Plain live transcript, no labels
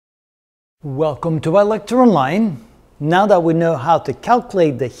Welcome to our lecture online. Now that we know how to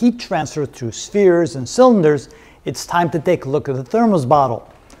calculate the heat transfer through spheres and cylinders, it's time to take a look at the thermos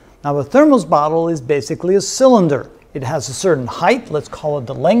bottle. Now a thermos bottle is basically a cylinder. It has a certain height, let's call it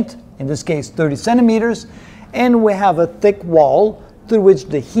the length, in this case 30 centimeters, and we have a thick wall through which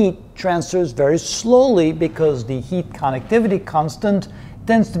the heat transfers very slowly because the heat conductivity constant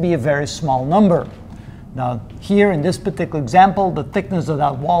tends to be a very small number. Now here in this particular example, the thickness of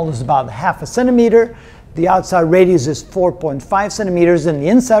that wall is about ½ centimeter, the outside radius is 4.5 centimeters, and the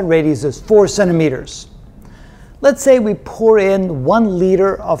inside radius is 4 centimeters. Let's say we pour in 1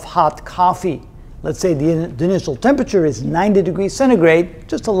 liter of hot coffee. Let's say the initial temperature is 90 degrees centigrade,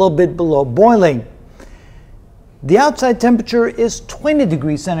 just a little bit below boiling. The outside temperature is 20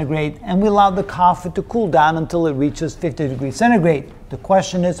 degrees centigrade, and we allow the coffee to cool down until it reaches 50 degrees centigrade. The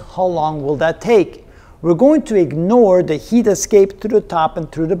question is, how long will that take? We're going to ignore the heat escape through the top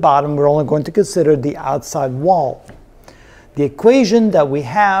and through the bottom. We're only going to consider the outside wall. The equation that we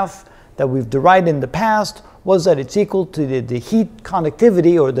have, that we've derived in the past, was that it's equal to the heat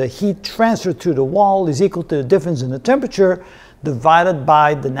conductivity, or the heat transfer through the wall is equal to the difference in the temperature divided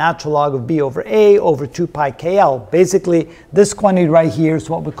by the natural log of B over A over 2 pi KL. Basically, this quantity right here is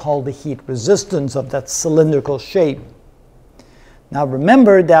what we call the heat resistance of that cylindrical shape. Now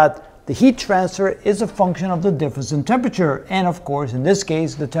remember that the heat transfer is a function of the difference in temperature, and of course in this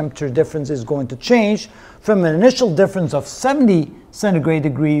case the temperature difference is going to change from an initial difference of 70 centigrade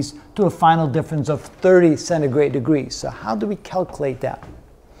degrees to a final difference of 30 centigrade degrees. So how do we calculate that?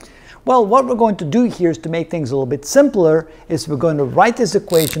 Well, what we're going to do here is to make things a little bit simpler is we're going to write this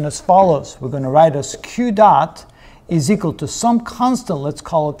equation as follows. We're going to write as Q dot is equal to some constant, let's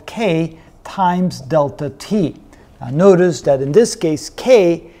call it K, times delta T. Now notice that in this case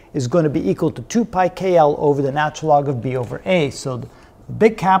K is going to be equal to 2 pi KL over the natural log of B over A. So the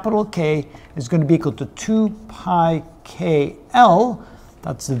big capital K is going to be equal to 2 pi KL,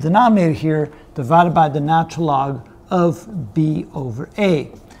 that's the denominator here, divided by the natural log of B over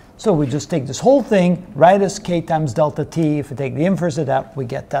A. So we just take this whole thing, write as K times delta T. If we take the inverse of that, we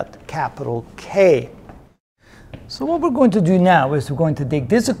get that capital K. So what we're going to do now is we're going to take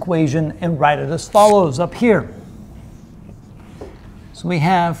this equation and write it as follows up here. So we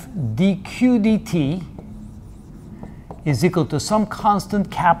have dq dt is equal to some constant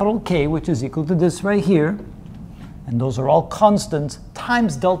capital K, which is equal to this right here, and those are all constants,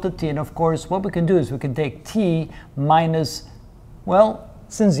 times delta T. And of course what we can do is we can take T minus, well,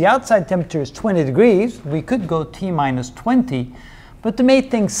 since the outside temperature is 20 degrees, we could go T minus 20, but to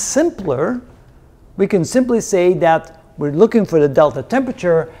make things simpler, we can simply say that we're looking for the delta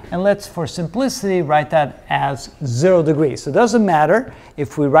temperature, and let's, for simplicity, write that as 0 degrees. So it doesn't matter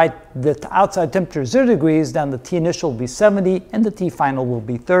if we write the outside temperature 0 degrees, then the T initial will be 70 and the T final will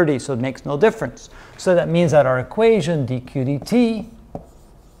be 30, so it makes no difference. So that means that our equation dq dt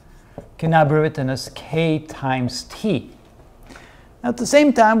can now be written as K times T. At the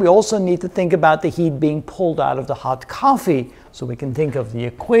same time, we also need to think about the heat being pulled out of the hot coffee. So we can think of the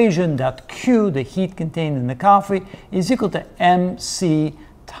equation that Q, the heat contained in the coffee, is equal to mc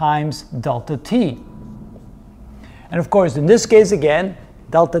times delta T. And of course, in this case again,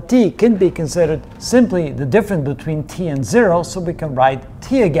 delta T can be considered simply the difference between T and 0, so we can write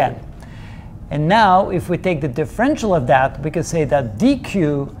T again. And now, if we take the differential of that, we can say that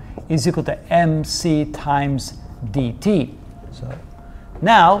dq is equal to mc times dt. So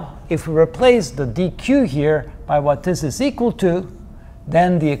now, if we replace the dq here by what this is equal to,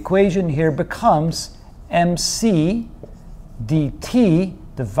 then the equation here becomes mc dt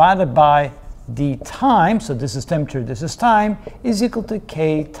divided by d time, so this is temperature, this is time, is equal to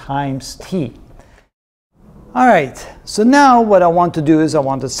K times T. All right, so now what I want to do is I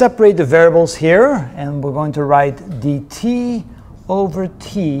want to separate the variables here, and we're going to write dt over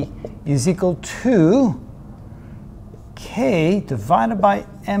T is equal to K divided by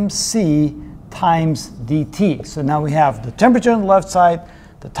mc times dt. So now we have the temperature on the left side,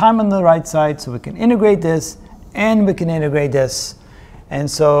 the time on the right side, so we can integrate this and we can integrate this. And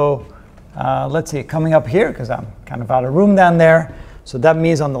so let's see, coming up here, because I'm kind of out of room down there, so that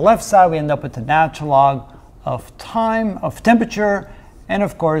means on the left side we end up with the natural log of time, of temperature, and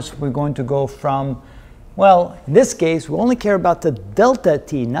of course we're going to go from, well, in this case, we only care about the delta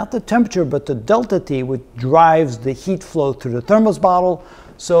T, not the temperature, but the delta T, which drives the heat flow through the thermos bottle.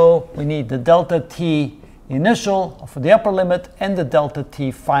 So we need the delta T initial for the upper limit and the delta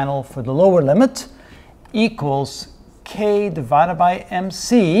T final for the lower limit equals K divided by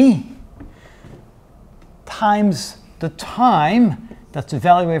mc times the time that's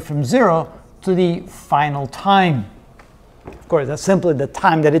evaluated from 0 to the final time. Of course, that's simply the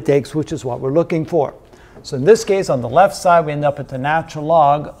time that it takes, which is what we're looking for. So in this case, on the left side, we end up with the natural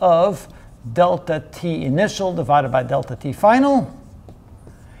log of delta T initial divided by delta T final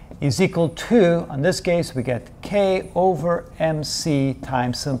is equal to, in this case, we get K over MC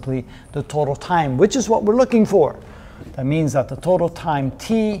times simply the total time, which is what we're looking for. That means that the total time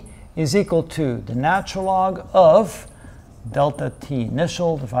T is equal to the natural log of delta T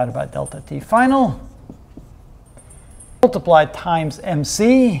initial divided by delta T final, multiplied times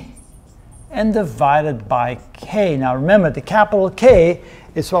MC, and divided by K. Now remember, the capital K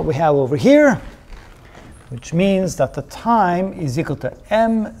is what we have over here, which means that the time is equal to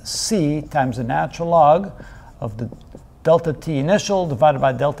MC times the natural log of the delta T initial divided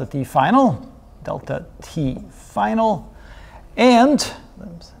by delta T final, and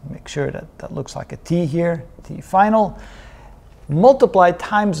let's make sure that that looks like a T here, T final, multiplied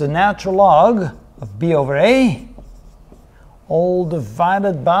times the natural log of B over A, all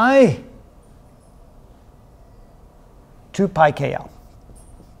divided by 2 pi KL.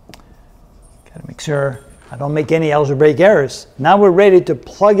 Got to make sure I don't make any algebraic errors. Now we're ready to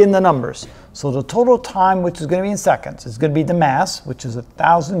plug in the numbers. So the total time, which is going to be in seconds, is going to be the mass, which is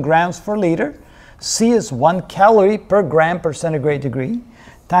 1,000 grams per liter. C is 1 calorie per gram per centigrade degree,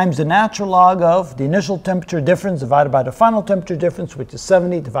 times the natural log of the initial temperature difference divided by the final temperature difference, which is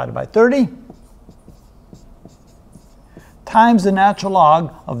 70 divided by 30, times the natural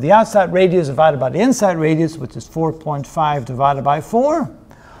log of the outside radius divided by the inside radius, which is 4.5 divided by 4,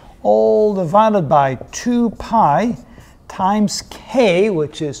 all divided by 2 pi times K,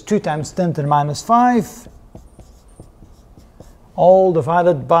 which is 2 times 10 to the minus 5, all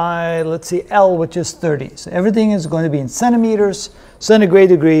divided by, let's see, L, which is 30. So everything is going to be in centimeters, centigrade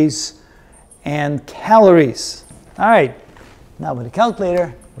degrees, and calories. All right, now with a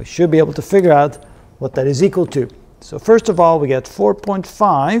calculator, we should be able to figure out what that is equal to. So first of all, we get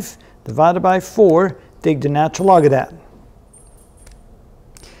 4.5 divided by 4, take the natural log of that.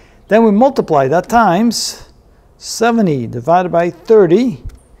 Then we multiply that times 70 divided by 30,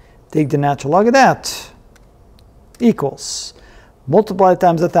 take the natural log of that, equals, multiply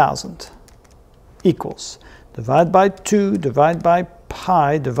times 1,000, equals, divide by 2, divide by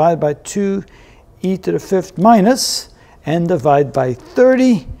pi, divide by 2, e to the 5th minus, and divide by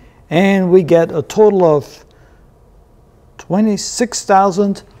 30, and we get a total of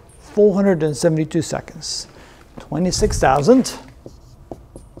 26,472 seconds.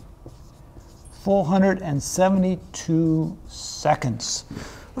 26,472 seconds.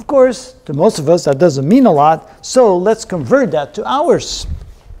 Of course, to most of us, that doesn't mean a lot, so let's convert that to hours.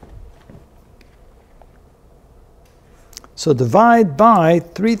 So divide by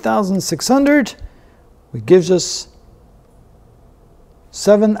 3,600, which gives us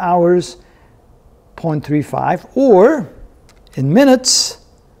 7 hours, 0.35, or in minutes,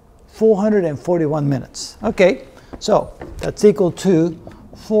 441 minutes. Okay, so that's equal to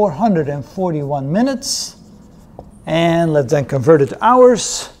 441 minutes. And let's then convert it to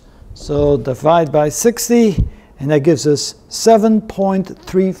hours. So divide by 60, and that gives us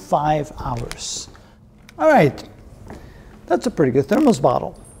 7.35 hours. All right, that's a pretty good thermos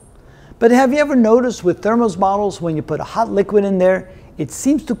bottle. But have you ever noticed with thermos bottles, when you put a hot liquid in there, it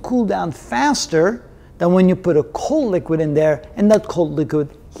seems to cool down faster than when you put a cold liquid in there and that cold liquid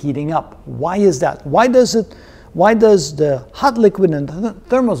heating up? Why is that? Why does the hot liquid in the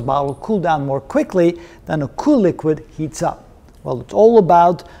thermos bottle cool down more quickly than a cool liquid heats up? Well, it's all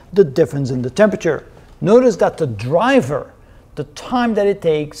about the difference in the temperature. Notice that the driver, the time that it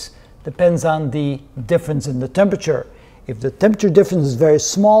takes, depends on the difference in the temperature. If the temperature difference is very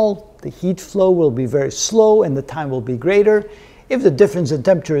small, the heat flow will be very slow and the time will be greater. If the difference in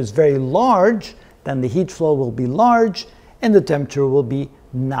temperature is very large, then the heat flow will be large and the temperature will be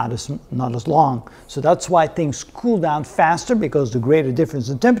not as long. So that's why things cool down faster, because the greater difference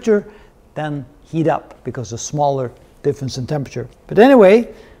in temperature, than heat up because of smaller difference in temperature. But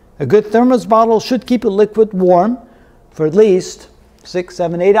anyway, a good thermos bottle should keep a liquid warm for at least 6,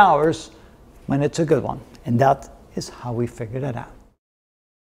 7, 8 hours when it's a good one. And that is how we figured it out.